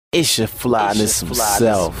It's your flyness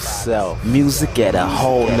himself. Music at a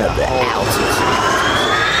whole nother altitude.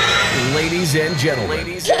 Ladies and gentlemen,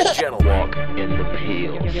 walk in the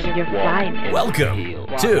peels. You're flying. Welcome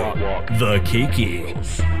to the Kiki.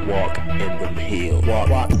 Walk in the peels.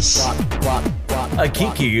 A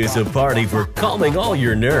Kiki is a party for calming all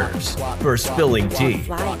your nerves, for spilling tea,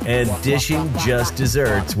 and dishing just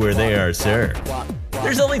desserts where they are served.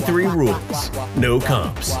 There's only 3 rules. No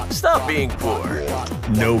comps. Stop being poor.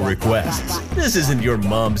 No requests. This isn't your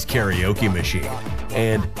mom's karaoke machine.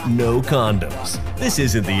 And no condoms. This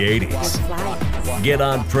isn't the 80s. Get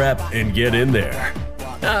on prep and get in there.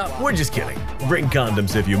 We're just kidding. Bring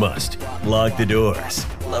condoms if you must. Lock the doors.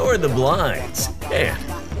 Lower the blinds. And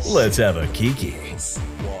let's have a Kiki.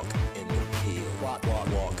 Walk in the peels. Walk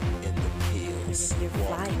in the peels.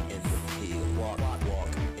 Walk in the peels.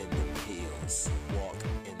 Walk in the peels. Walk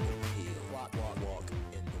in the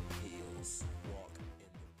peels. Walk in the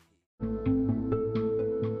peels.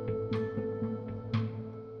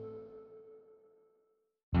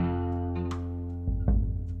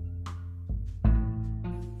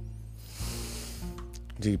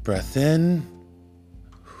 Deep breath in.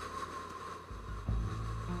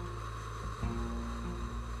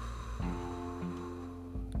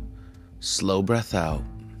 Slow breath out.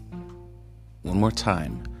 One more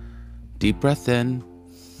time. Deep breath in.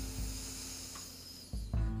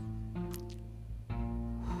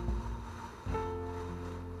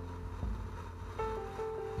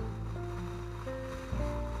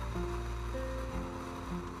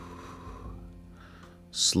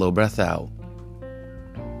 Slow breath out.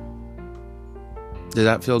 Did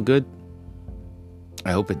that feel good?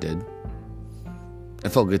 I hope it did. It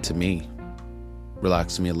felt good to me.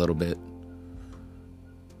 Relaxed me a little bit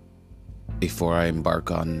before I embark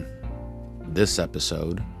on this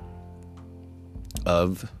episode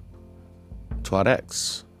of Twat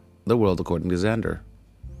X, The World According to Xander.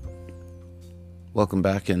 Welcome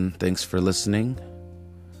back and thanks for listening.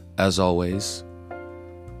 As always,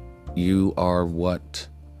 you are what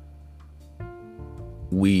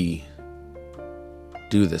we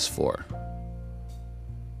do this for.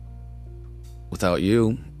 Without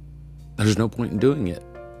you, there's no point in doing it.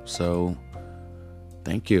 So,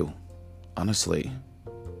 thank you. Honestly,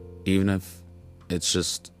 even if it's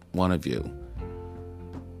just one of you,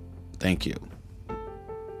 thank you.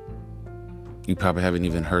 You probably haven't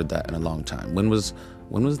even heard that in a long time. When was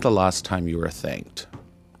the last time you were thanked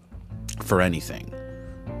for anything?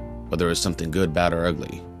 Whether it was something good, bad, or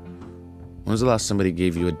ugly. When was the last somebody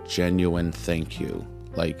gave you a genuine thank you?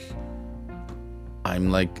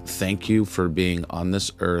 I'm thank you for being on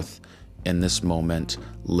this earth in this moment,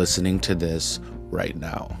 listening to this right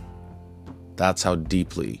now. That's how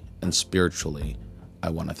deeply and spiritually I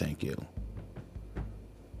want to thank you.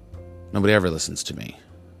 Nobody ever listens to me.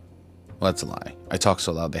 Well, that's a lie. I talk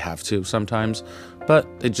so loud they have to sometimes,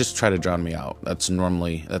 but they just try to drown me out. That's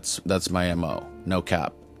my MO. No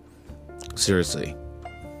cap. Seriously.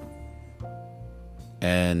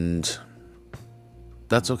 And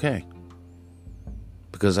that's okay.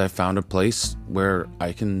 Because I found a place where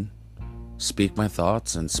I can speak my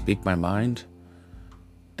thoughts and speak my mind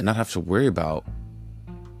and not have to worry about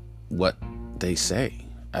what they say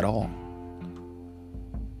at all.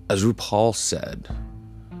 As RuPaul said,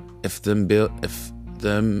 if they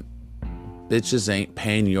ain't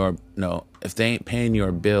paying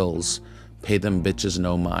your bills, pay them bitches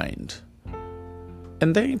no mind.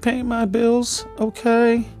 And they ain't paying my bills,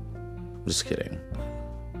 okay? I'm just kidding.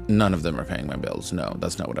 None of them are paying my bills. No,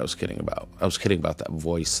 that's not what I was kidding about. I was kidding about that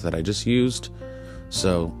voice that I just used.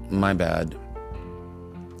 So, my bad.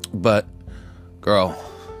 But, girl,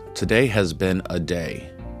 today has been a day.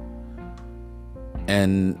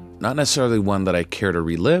 And not necessarily one that I care to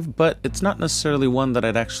relive, but it's not necessarily one that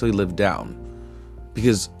I'd actually live down.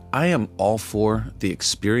 Because I am all for the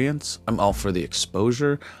experience. I'm all for the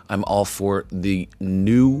exposure. I'm all for the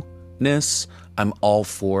newness. I'm all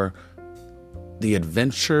for the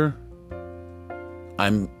adventure.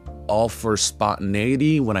 I'm all for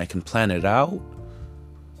spontaneity when I can plan it out.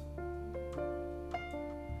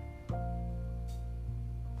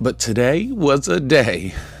 But today was a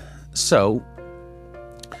day. So,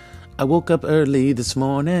 I woke up early this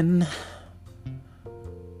morning.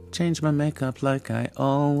 Changed my makeup like I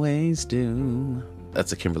always do.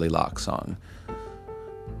 That's a Kimberly Locke song.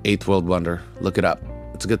 8th World Wonder. Look it up.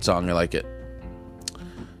 It's a good song. I like it.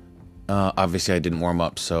 Obviously, I didn't warm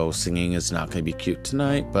up, so singing is not going to be cute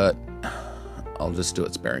tonight, but I'll just do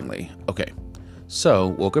it sparingly. Okay, so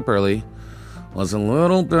woke up early, was a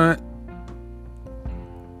little bit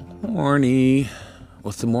horny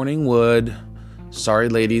with the morning wood. Sorry,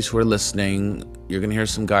 ladies who are listening. You're going to hear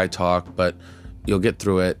some guy talk, but you'll get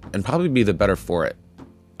through it and probably be the better for it.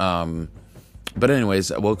 But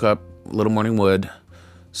anyways, I woke up, little morning wood.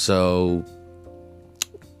 So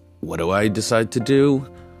what do I decide to do?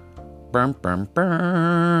 Open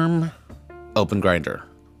Grindr.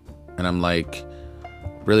 And I'm like,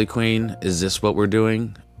 really, queen? Is this what we're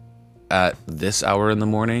doing at this hour in the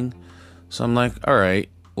morning? So I'm like, all right,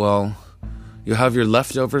 well, you'll have your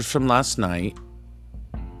leftovers from last night,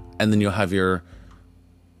 and then you'll have your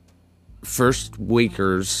first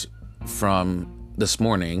wakers from this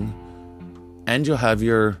morning, and you'll have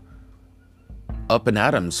your up and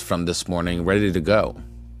atoms from this morning ready to go.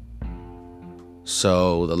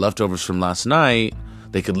 So the leftovers from last night,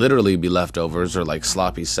 they could literally be leftovers or like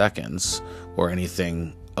sloppy seconds or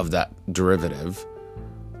anything of that derivative,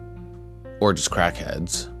 or just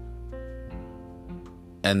crackheads.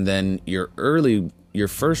 And then your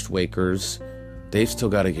first wakers, they've still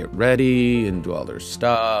got to get ready and do all their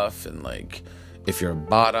stuff. And like, if you're a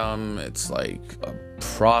bottom, it's like a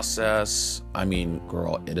process. I mean,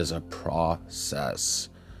 girl, it is a process.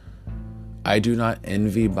 I do not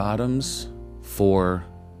envy bottoms for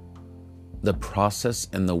the process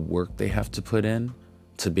and the work they have to put in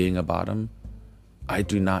to being a bottom. I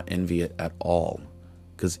do not envy it at all,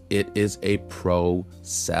 because it is a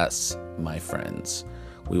process, my friends.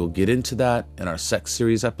 We will get into that in our sex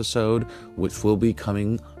series episode, which will be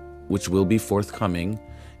forthcoming,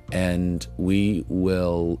 and we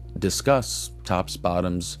will discuss tops,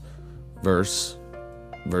 bottoms, verse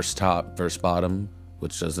top, verse bottom,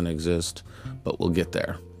 which doesn't exist, but we'll get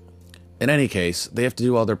there. In any case, they have to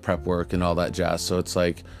do all their prep work and all that jazz, so it's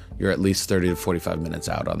like you're at least 30 to 45 minutes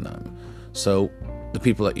out on them. So the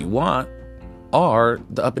people that you want are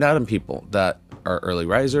the up and atom people that are early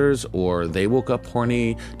risers, or they woke up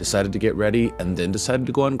horny, decided to get ready, and then decided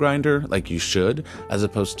to go on Grindr like you should, as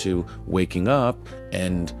opposed to waking up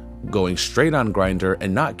and going straight on Grindr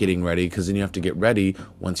and not getting ready, because then you have to get ready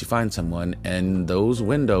once you find someone, and those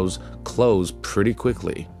windows close pretty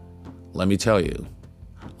quickly. Let me tell you.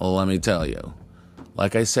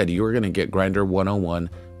 Like I said, you are going to get Grindr 101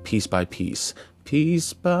 piece by piece.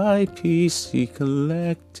 Piece by piece, he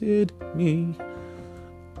collected me.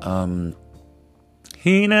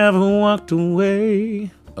 He never walked away.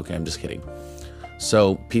 Okay, I'm just kidding.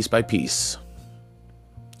 So, piece by piece.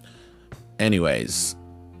 Anyways,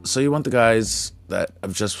 so you want the guys that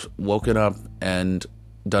have just woken up and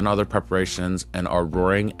done all their preparations and are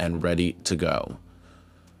roaring and ready to go.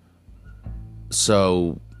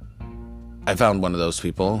 So, I found one of those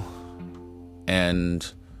people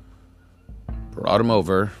and brought him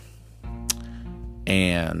over,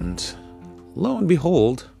 and lo and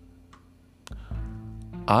behold,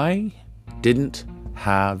 I didn't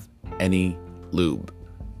have any lube,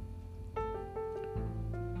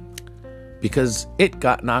 because it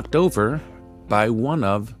got knocked over by one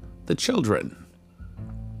of the children.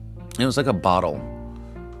 It was like a bottle,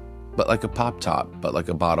 but like a pop top, but like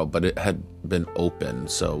a bottle, but it had been open,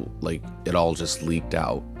 so like it all just leaked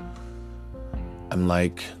out. I'm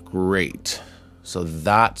like, great. So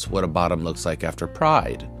that's what a bottom looks like after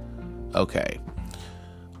Pride. Okay.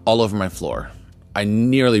 All over my floor. I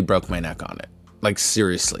nearly broke my neck on it. Like,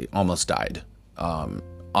 seriously, almost died on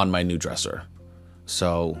my new dresser.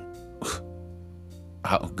 So,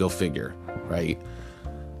 go figure, right?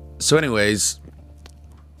 So anyways,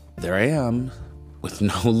 there I am with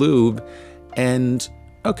no lube. And,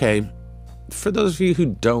 okay, for those of you who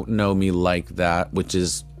don't know me like that, which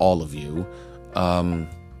is all of you,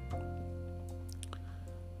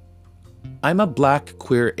 I'm a Black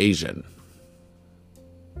queer Asian.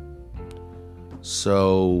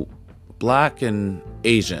 So, Black and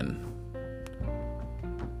Asian.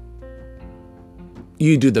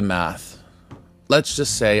 You do the math. Let's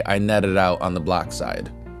just say I netted out on the Black side.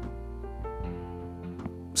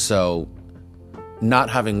 So, not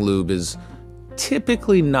having lube is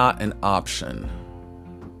typically not an option.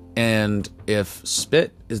 And if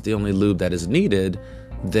spit is the only lube that is needed,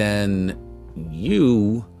 then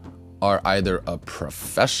you are either a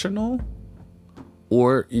professional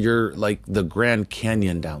or you're like the Grand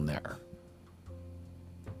Canyon down there.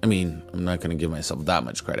 I mean, I'm not going to give myself that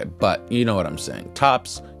much credit, but you know what I'm saying.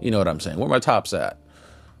 Tops, you know what I'm saying. Where my tops at?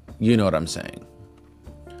 You know what I'm saying.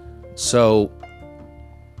 So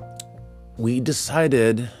we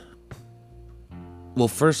decided, well,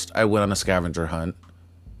 first I went on a scavenger hunt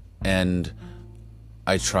and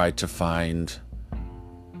I tried to find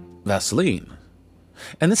Vaseline.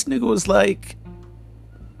 And this nigga was like,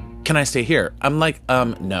 can I stay here? I'm like,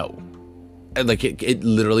 no. And like, it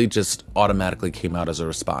literally just automatically came out as a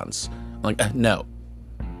response. I'm like, no.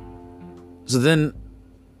 So then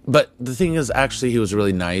But the thing is, actually, he was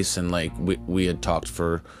really nice, and like we had talked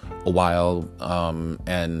for a while,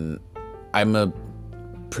 and I'm a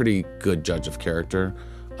pretty good judge of character,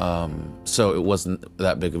 so it wasn't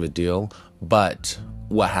that big of a deal. But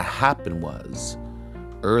what happened was,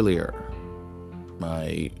 earlier,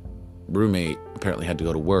 my roommate apparently had to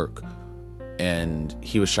go to work, and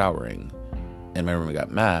he was showering, and my roommate got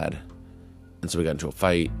mad, and so we got into a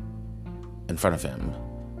fight in front of him,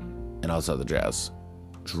 and all this other jazz.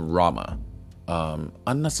 Drama.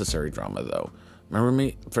 Unnecessary drama, though. My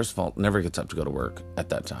roommate, first of all, never gets up to go to work at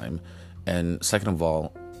that time, and second of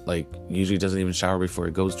all, like, usually doesn't even shower before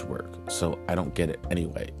he goes to work, so I don't get it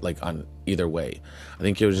anyway, like, on either way. I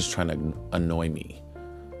think he was just trying to annoy me,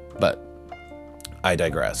 but I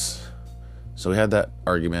digress. So we had that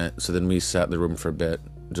argument, so then we sat in the room for a bit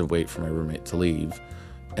to wait for my roommate to leave,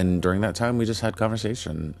 and during that time we just had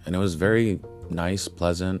conversation, and it was very nice,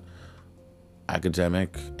 pleasant,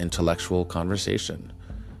 academic, intellectual conversation.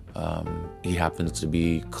 He happens to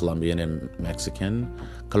be Colombian and Mexican,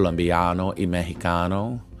 Colombiano y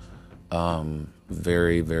Mexicano,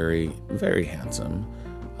 very, very, very handsome,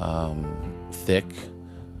 thick,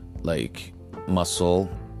 like muscle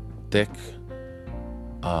thick,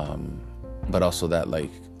 but also that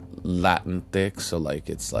like Latin thick, so like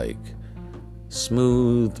it's like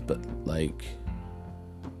smooth, but like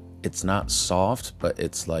it's not soft, but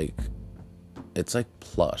it's like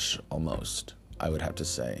plush almost, I would have to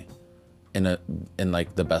say, in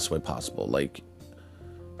like the best way possible. Like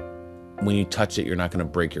when you touch it, you're not going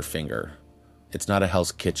to break your finger. It's not a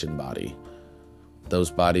Hell's Kitchen body.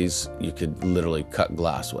 Those bodies you could literally cut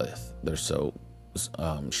glass with. They're so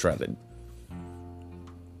shredded.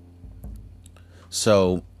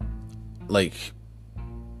 So like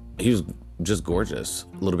he was just gorgeous,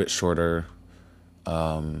 a little bit shorter,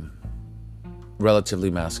 relatively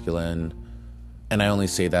masculine. And I only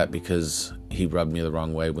say that because he rubbed me the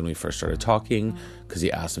wrong way when we first started talking, because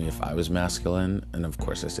he asked me if I was masculine, and of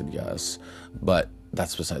course I said yes. But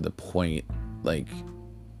that's beside the point. Like,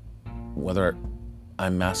 whether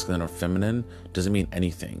I'm masculine or feminine doesn't mean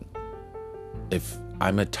anything. If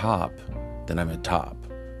I'm a top, then I'm a top,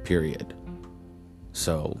 period.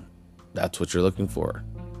 So that's what you're looking for.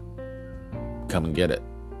 Come and get it.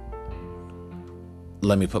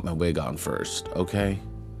 Let me put my wig on first, okay?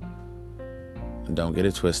 Don't get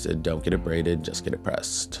it twisted, don't get it braided, just get it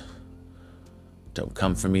pressed. Don't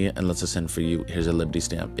come for me unless I send for you. Here's a Liberty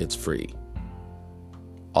stamp, it's free.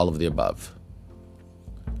 All of the above.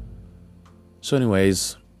 So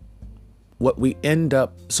anyways, what we end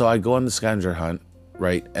up, so I go on the scavenger hunt,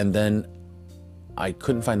 right? And then I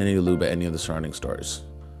couldn't find any lube at any of the surrounding stores.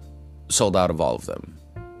 Sold out of all of them.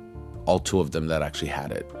 All 2 of them that actually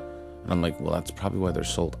had it. And I'm like, well, that's probably why they're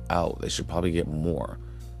sold out. They should probably get more.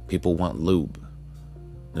 People want lube.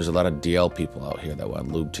 There's a lot of DL people out here that want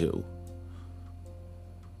lube too.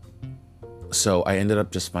 So I ended up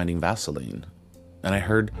just finding Vaseline. And I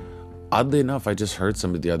heard, oddly enough, I just heard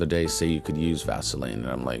somebody the other day say you could use Vaseline. And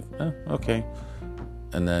I'm like, okay.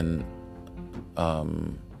 And then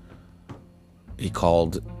he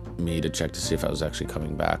called me to check to see if I was actually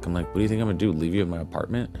coming back. I'm like, what do you think I'm going to do? Leave you in my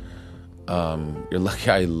apartment? You're lucky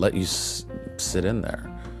I let you sit in there.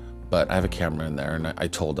 But I have a camera in there, and I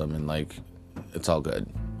told him, and like, it's all good.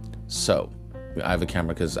 So I have a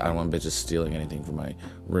camera because I don't want bitches stealing anything from my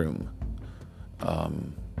room.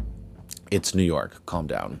 It's New York. Calm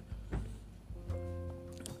down.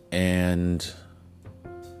 And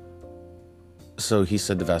so he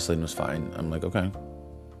said the Vaseline was fine. I'm like, okay.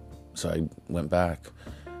 So I went back.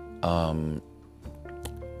 And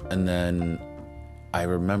then I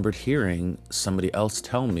remembered hearing somebody else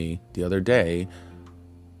tell me the other day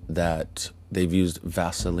that they've used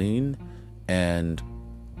Vaseline and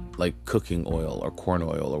like cooking oil or corn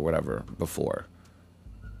oil or whatever before.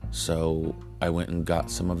 So I went and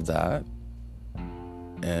got some of that,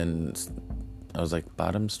 and I was like,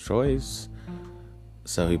 bottom's choice.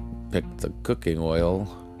 So he picked the cooking oil.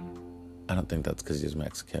 I don't think that's because he's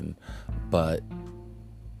Mexican, but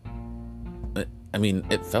I mean,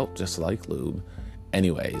 it felt just like lube.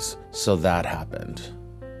 Anyways, so that happened,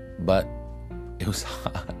 but it was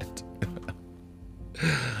hot.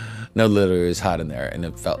 No, literally, it was hot in there, and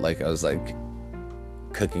it felt like I was like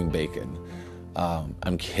cooking bacon.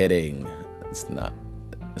 I'm kidding. It's not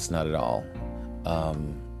at all.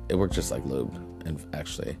 It worked just like lube. And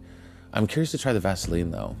actually, I'm curious to try the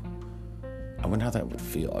Vaseline though. I wonder how that would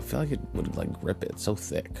feel. I feel like it would like grip it. It's so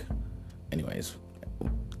thick. Anyways,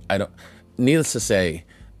 needless to say,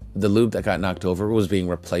 the lube that got knocked over was being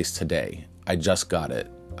replaced today. I just got it.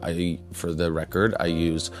 For the record, I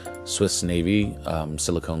use Swiss Navy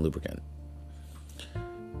silicone lubricant.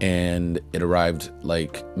 And it arrived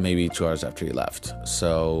like maybe 2 hours after he left.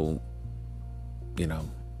 So,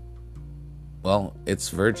 well, its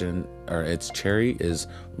cherry is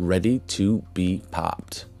ready to be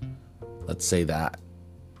popped. Let's say that,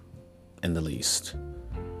 in the least.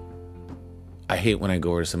 I hate when I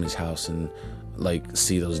go over to somebody's house and like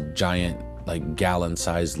see those giant like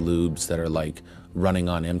gallon-sized lubes that are like running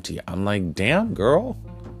on empty. I'm like, damn, girl,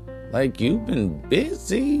 like you've been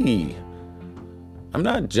busy. I'm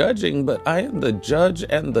not judging, but I am the judge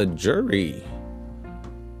and the jury.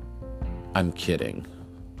 I'm kidding.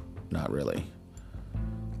 Not really.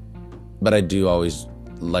 But I do always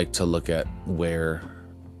like to look at where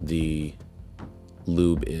the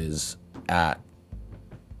lube is at,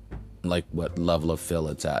 like what level of fill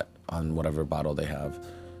it's at on whatever bottle they have.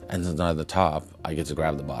 And since I'm at the top, I get to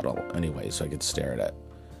grab the bottle anyway, so I get to stare at it.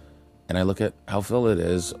 And I look at how full it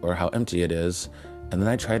is or how empty it is, and then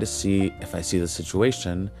I try to see if I see the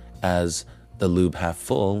situation as the lube half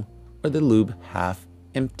full or the lube half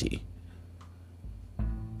empty.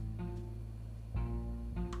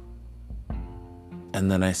 And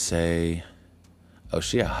then I say, oh,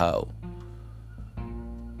 she a hoe.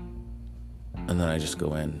 And then I just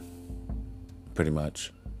go in. Pretty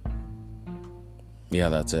much. Yeah,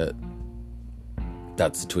 that's it.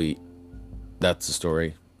 That's the tweet. That's the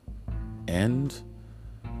story. And,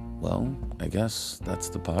 well, I guess that's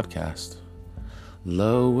the podcast.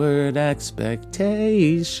 Lowered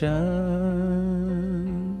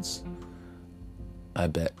expectations. I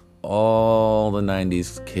bet all the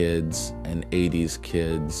 90s kids and 80s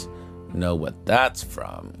kids know what that's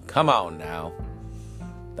from. Come on now.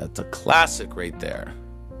 That's a classic right there.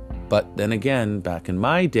 But then again, back in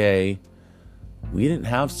my day, we didn't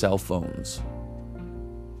have cell phones.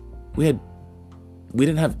 We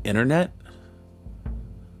didn't have internet.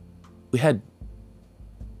 We had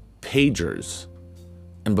pagers.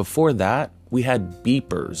 And before that, we had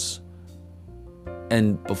beepers.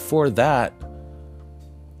 And before that,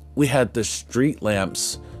 we had the street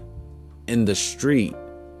lamps in the street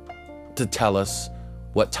to tell us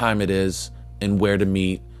what time it is and where to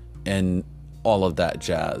meet and all of that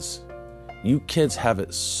jazz. You kids have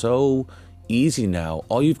it so easy now.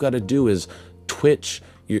 All you've got to do is Twitch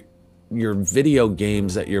your video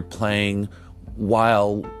games that you're playing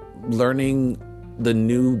while learning the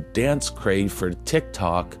new dance craze for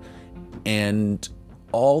TikTok, and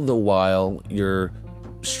all the while you're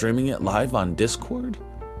streaming it live on Discord.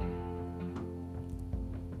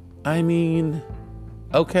 I mean,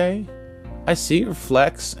 okay, I see your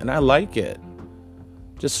flex and I like it.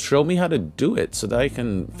 Just show me how to do it so that I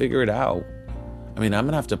can figure it out. I mean, I'm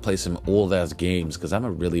gonna have to play some old ass games because I'm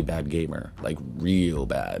a really bad gamer, like real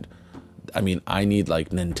bad. I mean, I need like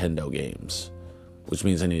Nintendo games, which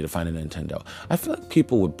means I need to find a Nintendo. I feel like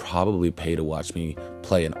people would probably pay to watch me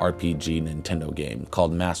play an RPG Nintendo game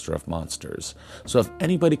called Master of Monsters. So if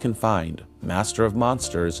anybody can find Master of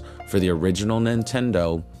Monsters for the original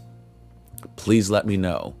Nintendo, please let me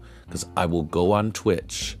know, because I will go on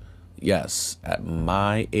Twitch. Yes, at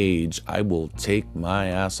my age, I will take my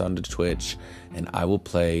ass onto Twitch and I will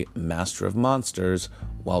play Master of Monsters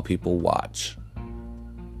while people watch.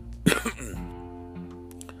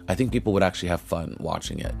 I think people would actually have fun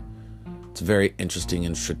watching it. It's a very interesting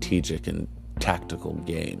and strategic and tactical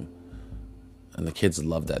game. And the kids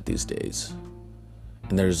love that these days.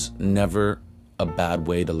 And there's never a bad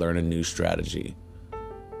way to learn a new strategy.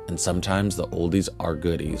 And sometimes the oldies are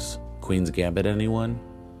goodies. Queen's Gambit, anyone?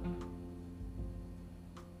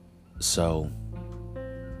 So,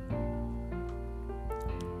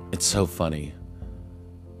 it's so funny.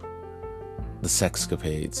 The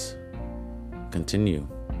sexcapades continue.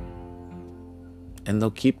 And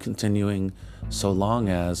they'll keep continuing so long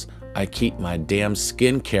as I keep my damn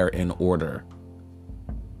skincare in order.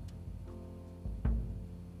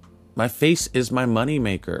 My face is my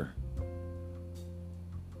moneymaker.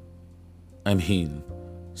 I mean,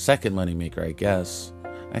 second moneymaker, I guess.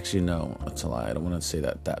 Actually, no, that's a lie. I don't want to say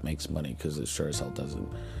that that makes money, because it sure as hell doesn't.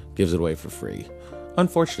 Gives it away for free,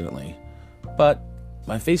 unfortunately. But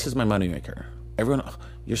my face is my moneymaker. Everyone, oh,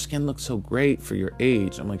 your skin looks so great for your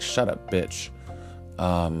age. I'm like, shut up, bitch.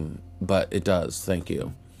 But it does, thank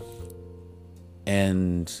you.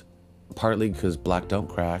 And partly because black don't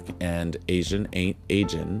crack and Asian ain't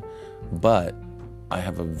Asian, but I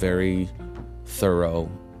have a very thorough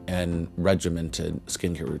and regimented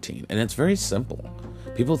skincare routine. And it's very simple.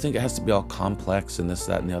 People think it has to be all complex and this,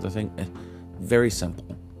 that, and the other thing. Very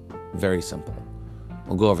simple. Very simple.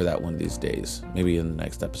 We'll go over that one of these days. Maybe in the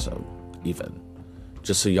next episode, even.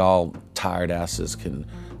 Just so y'all tired asses can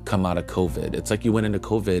come out of COVID. It's like you went into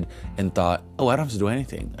COVID and thought, oh, I don't have to do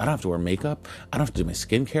anything. I don't have to wear makeup. I don't have to do my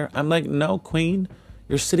skincare. I'm like, no, queen,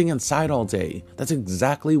 you're sitting inside all day. That's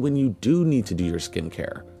exactly when you do need to do your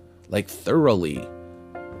skincare. Like thoroughly,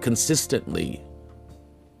 consistently.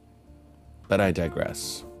 But I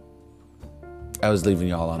digress. I was leaving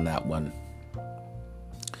y'all on that one.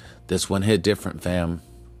 This one hit different, fam.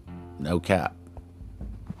 No cap.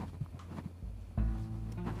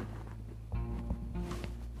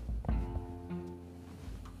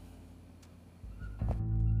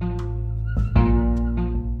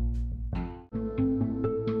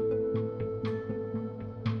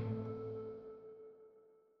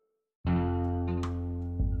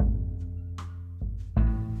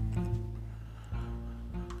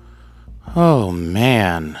 Oh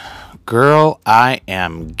man, girl, I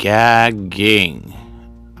am gagging.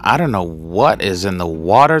 I don't know what is in the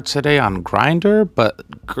water today on Grindr,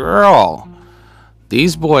 but girl,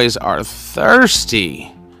 these boys are thirsty.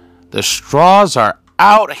 The straws are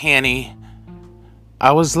out, Hanny.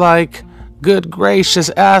 I was like, good gracious,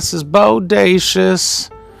 ass is bodacious.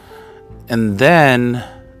 And then,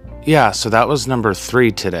 yeah, so that was number 3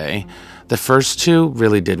 today. The first 2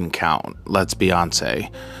 really didn't count, let's be honest.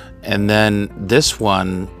 And then this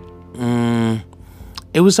one,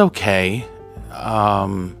 it was okay.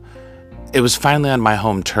 It was finally on my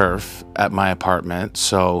home turf at my apartment,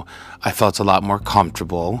 so I felt a lot more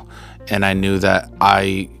comfortable, and I knew that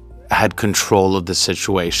I had control of the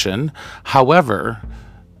situation. However,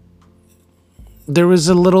 there was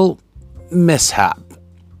a little mishap,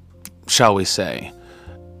 shall we say.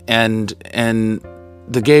 And in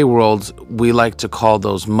the gay world, we like to call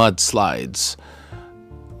those mudslides.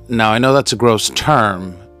 Now, I know that's a gross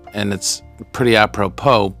term, and it's pretty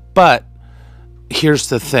apropos, but here's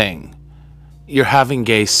the thing. You're having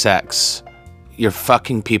gay sex. You're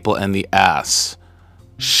fucking people in the ass.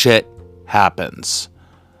 Shit happens.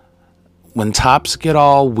 When tops get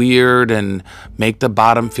all weird and make the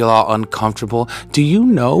bottom feel all uncomfortable, do you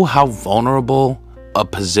know how vulnerable a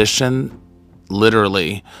position,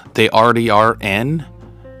 literally, they already are in?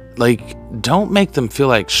 Like, don't make them feel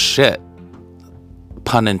like shit.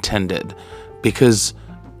 Pun intended, because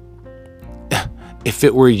if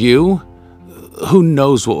it were you, who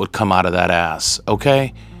knows what would come out of that ass,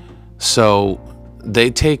 okay? So they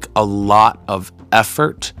take a lot of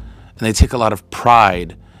effort and they take a lot of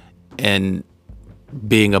pride in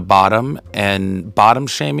being a bottom, and bottom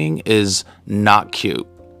shaming is not cute,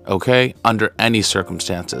 okay? Under any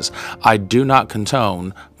circumstances. I do not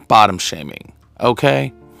condone bottom shaming,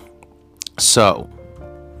 okay? So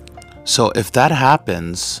if that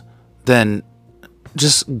happens, then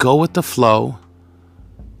just go with the flow,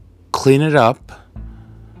 clean it up,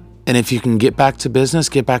 and if you can get back to business,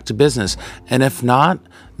 get back to business. And if not,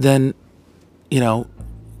 then,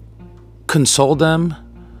 console them,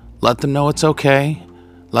 let them know it's okay,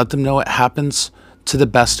 let them know it happens to the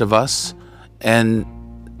best of us. And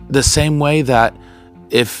the same way that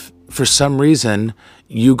if for some reason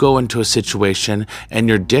you go into a situation and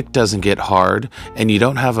your dick doesn't get hard and you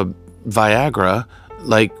don't have a Viagra,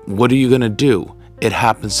 like, what are you gonna do? It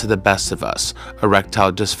happens to the best of us.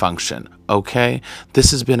 Erectile dysfunction, okay? This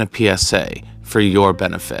has been a PSA for your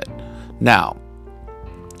benefit. Now,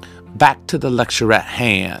 back to the lecture at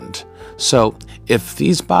hand. So, if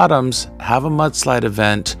these bottoms have a mudslide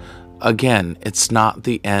event, again, it's not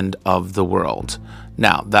the end of the world.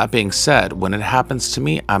 Now, that being said, when it happens to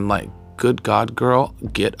me, I'm like, good God, girl,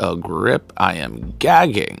 get a grip. I am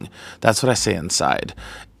gagging. That's what I say inside.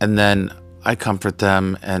 And then I comfort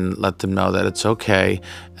them and let them know that it's okay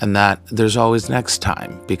and that there's always next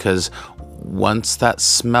time. Because once that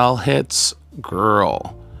smell hits,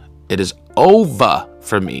 girl, it is over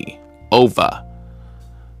for me. Over.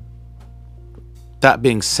 That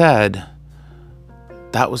being said,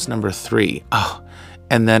 that was number 3. Oh,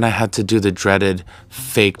 and then I had to do the dreaded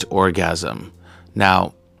faked orgasm.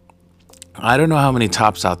 Now, I don't know how many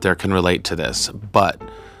tops out there can relate to this, but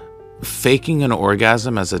faking an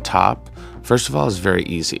orgasm as a top, first of all, is very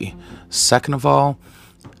easy. Second of all,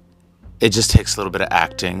 it just takes a little bit of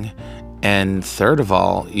acting. And third of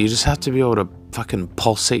all, you just have to be able to fucking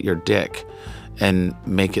pulsate your dick and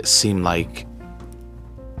make it seem like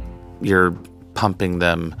you're pumping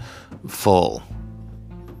them full,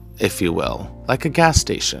 if you will, like a gas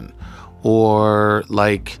station or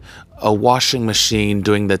like a washing machine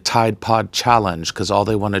doing the Tide Pod challenge because all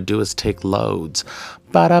they want to do is take loads.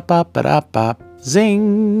 Ba-da-ba-ba-da-ba,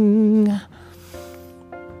 zing.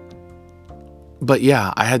 But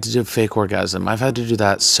yeah, I had to do a fake orgasm. I've had to do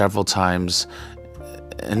that several times.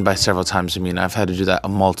 And by several times, I mean I've had to do that a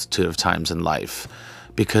multitude of times in life.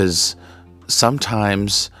 Because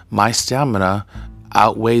sometimes my stamina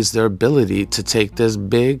outweighs their ability to take this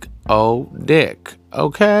big O dick,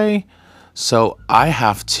 okay? So I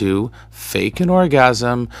have to fake an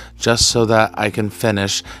orgasm just so that I can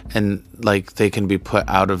finish and like they can be put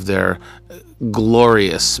out of their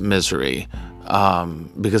glorious misery.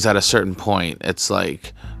 Because at a certain point, it's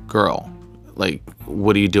like, girl, like,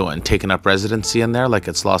 what are you doing? Taking up residency in there like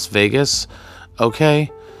it's Las Vegas? Okay,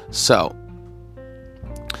 so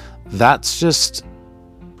that's just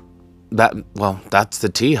that. Well, that's the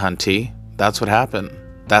tea, hunty. That's what happened.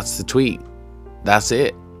 That's the tweet. That's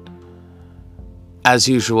it. As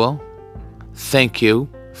usual, thank you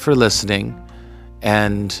for listening.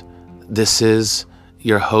 And this is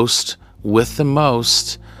your host with the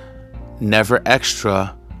most, never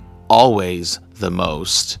extra, always the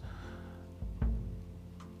most,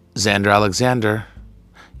 Xander Alexander.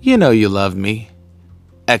 You know you love me.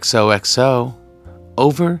 XOXO.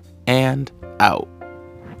 Over and out.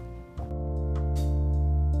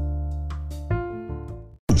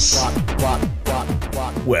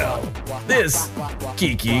 Well, this,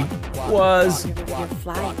 Kiki, was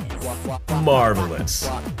marvelous.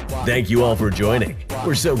 Thank you all for joining.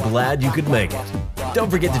 We're so glad you could make it. Don't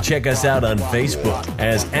forget to check us out on Facebook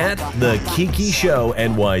as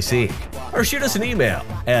 @TheKikiShowNYC, or shoot us an email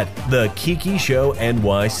at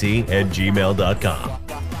thekikishownyc@gmail.com.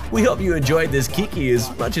 We hope you enjoyed this Kiki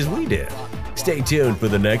as much as we did. Stay tuned for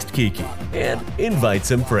the next Kiki and invite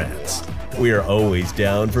some friends. We are always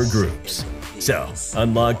down for groups. So,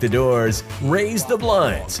 unlock the doors, raise the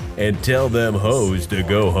blinds, and tell them hoes to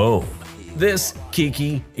go home. This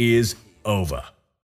Kiki is over.